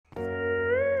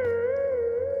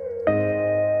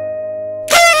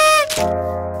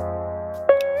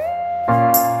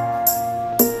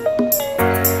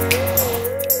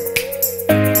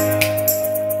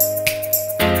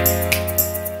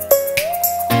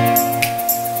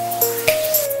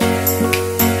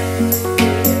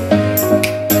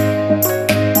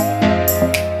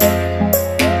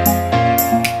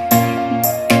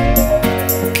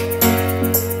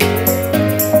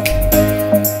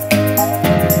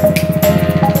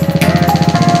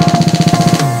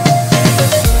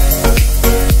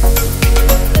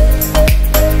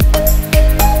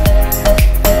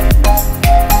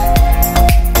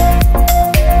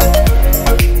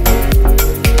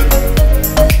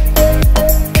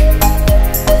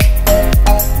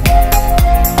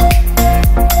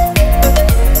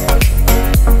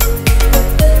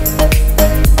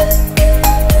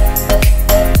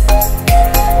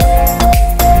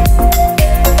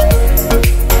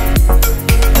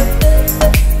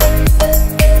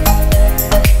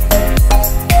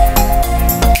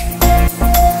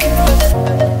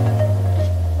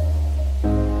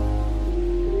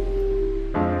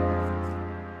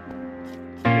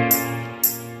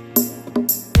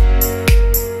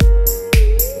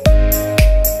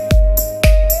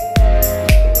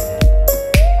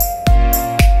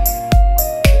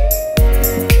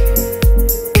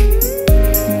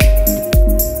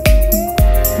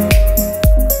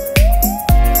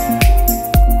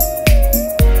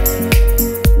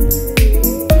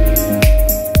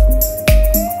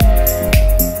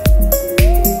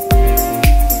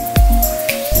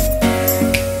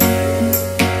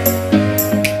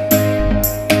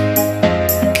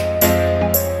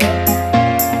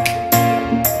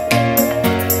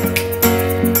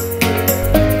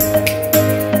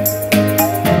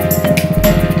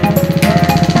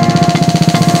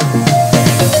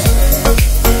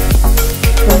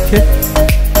OK。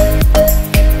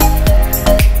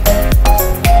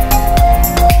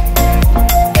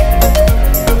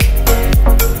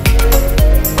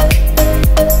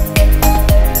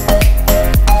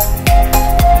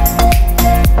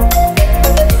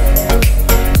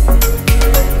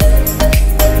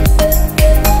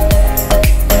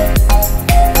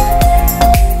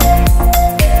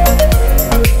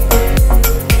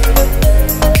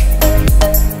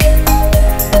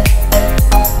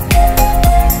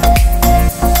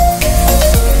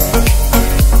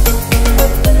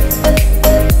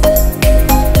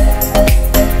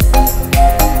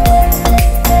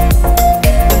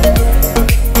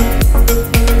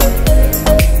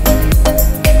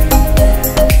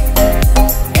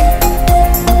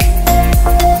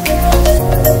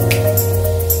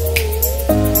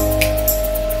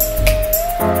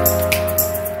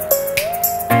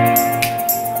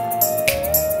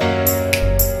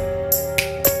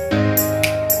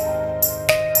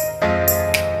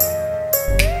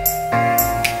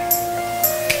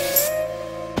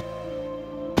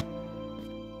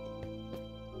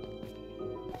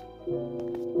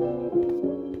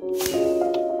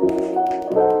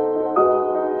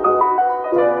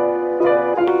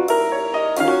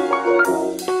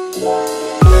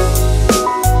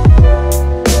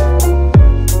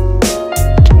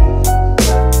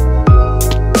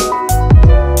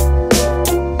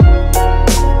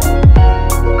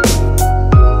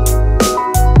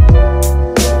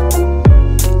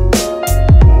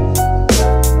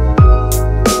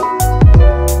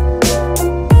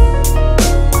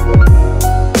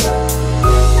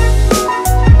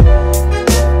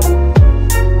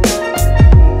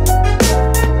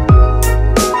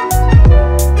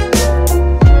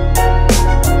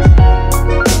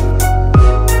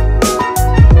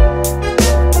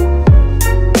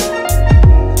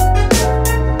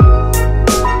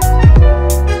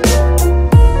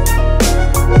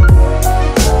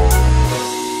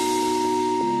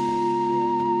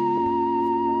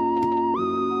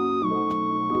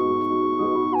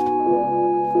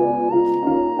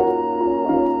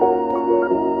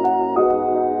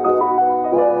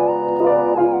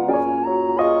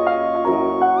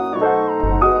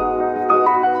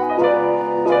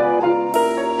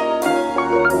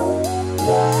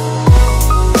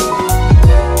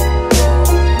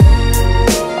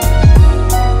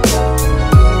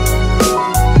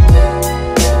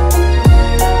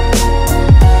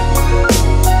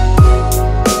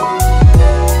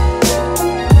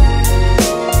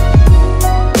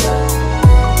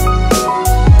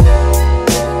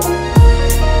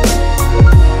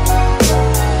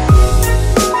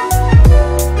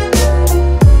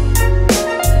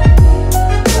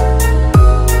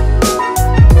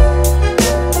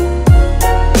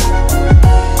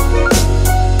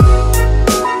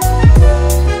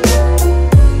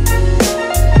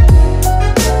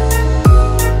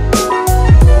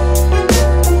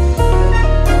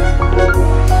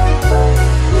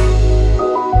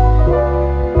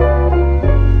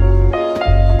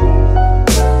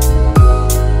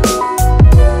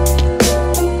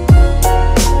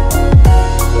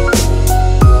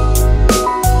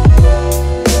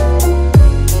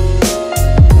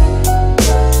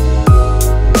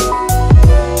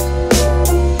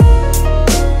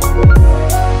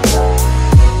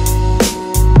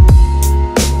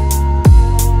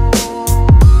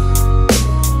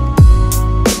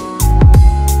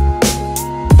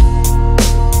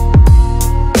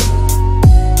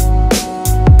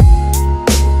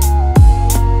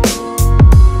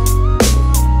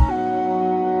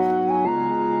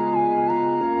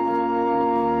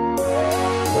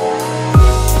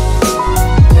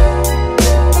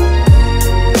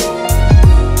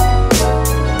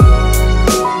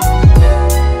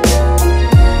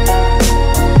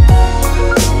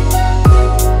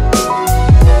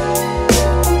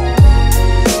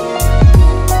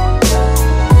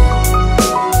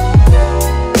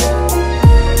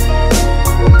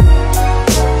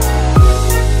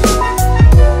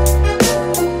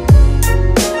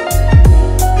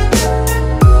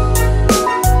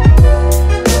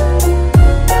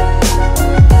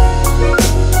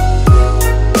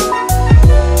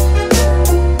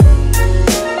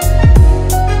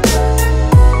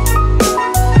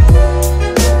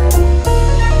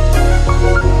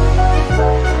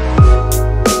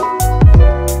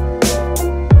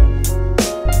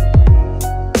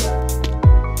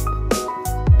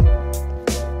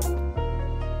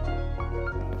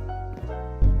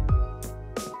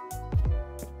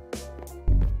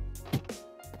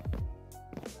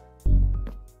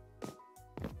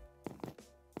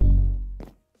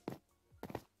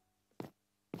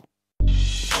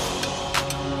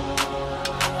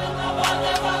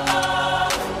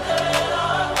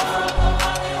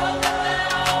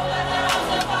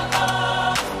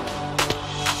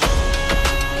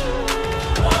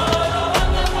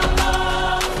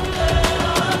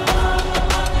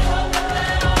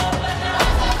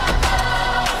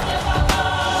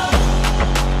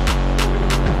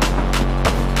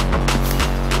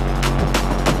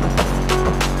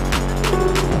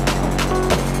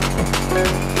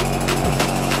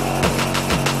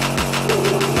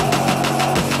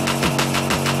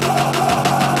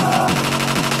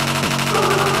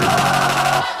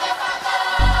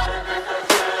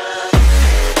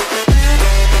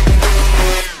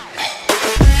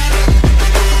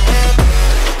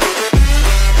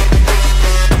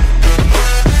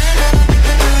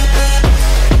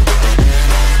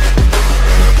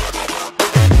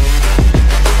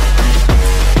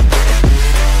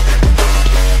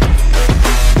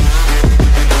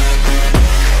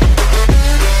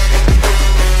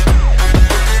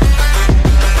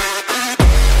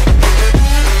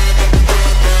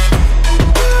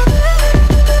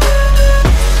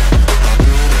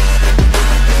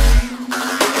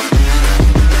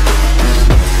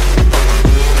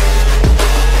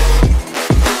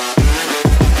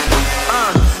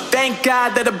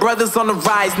glad that the brothers on the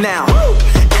rise now.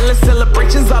 Endless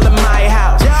celebrations all in my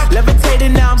house.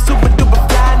 Levitating now, I'm super duper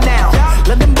fly now.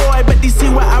 London boy, but DC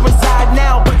where I reside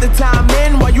now. Put the time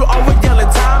in while you always yelling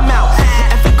time out.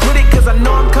 And for quit it, cause I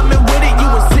know I'm coming with it. You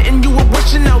were sitting, you were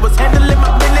wishing I was handling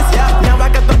my business. Now I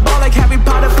got the ball like Harry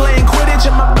Potter playing Quidditch.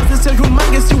 And my business so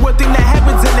humongous, you would think that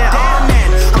happens in it. Oh man,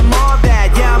 I'm all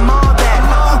that, yeah, I'm all that.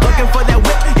 Looking for that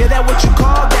whip, yeah, that what you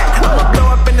call that. I'ma blow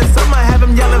up in the summer, have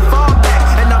him yelling fall back.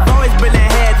 And I've always been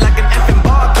ahead like an effing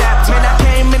ball cap. Man, I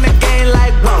came in the game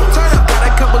like, whoa. Got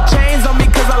a couple chains on me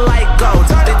cause I like gold.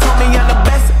 They told me I'm the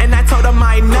best and I told them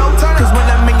I know. Cause when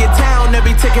I'm in your town,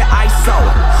 every ticket I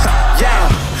sold. Yeah,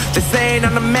 they saying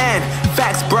I'm the man.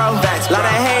 Facts, bro. Lot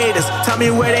of haters, tell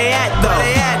me where they at though.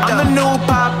 I'm the new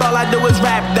pop, all I do is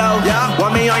rap though.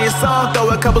 Want me on your song, throw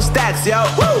a couple stacks, yo.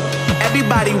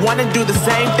 Everybody wanna do the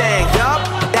same thing.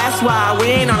 That's why we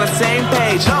ain't on the same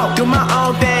page. Do my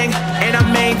own thing and I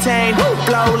maintain.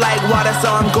 Flow like water, so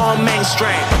I'm going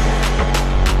mainstream.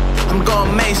 I'm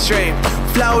going mainstream.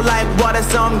 Flow like water,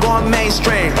 so I'm going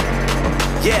mainstream.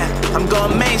 Yeah, I'm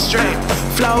going mainstream.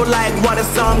 Flow like water,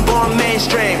 so I'm going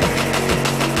mainstream.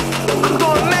 I'm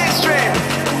going mainstream.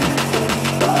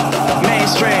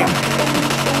 Mainstream.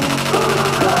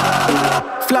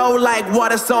 Flow like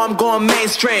water, so I'm going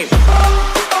mainstream.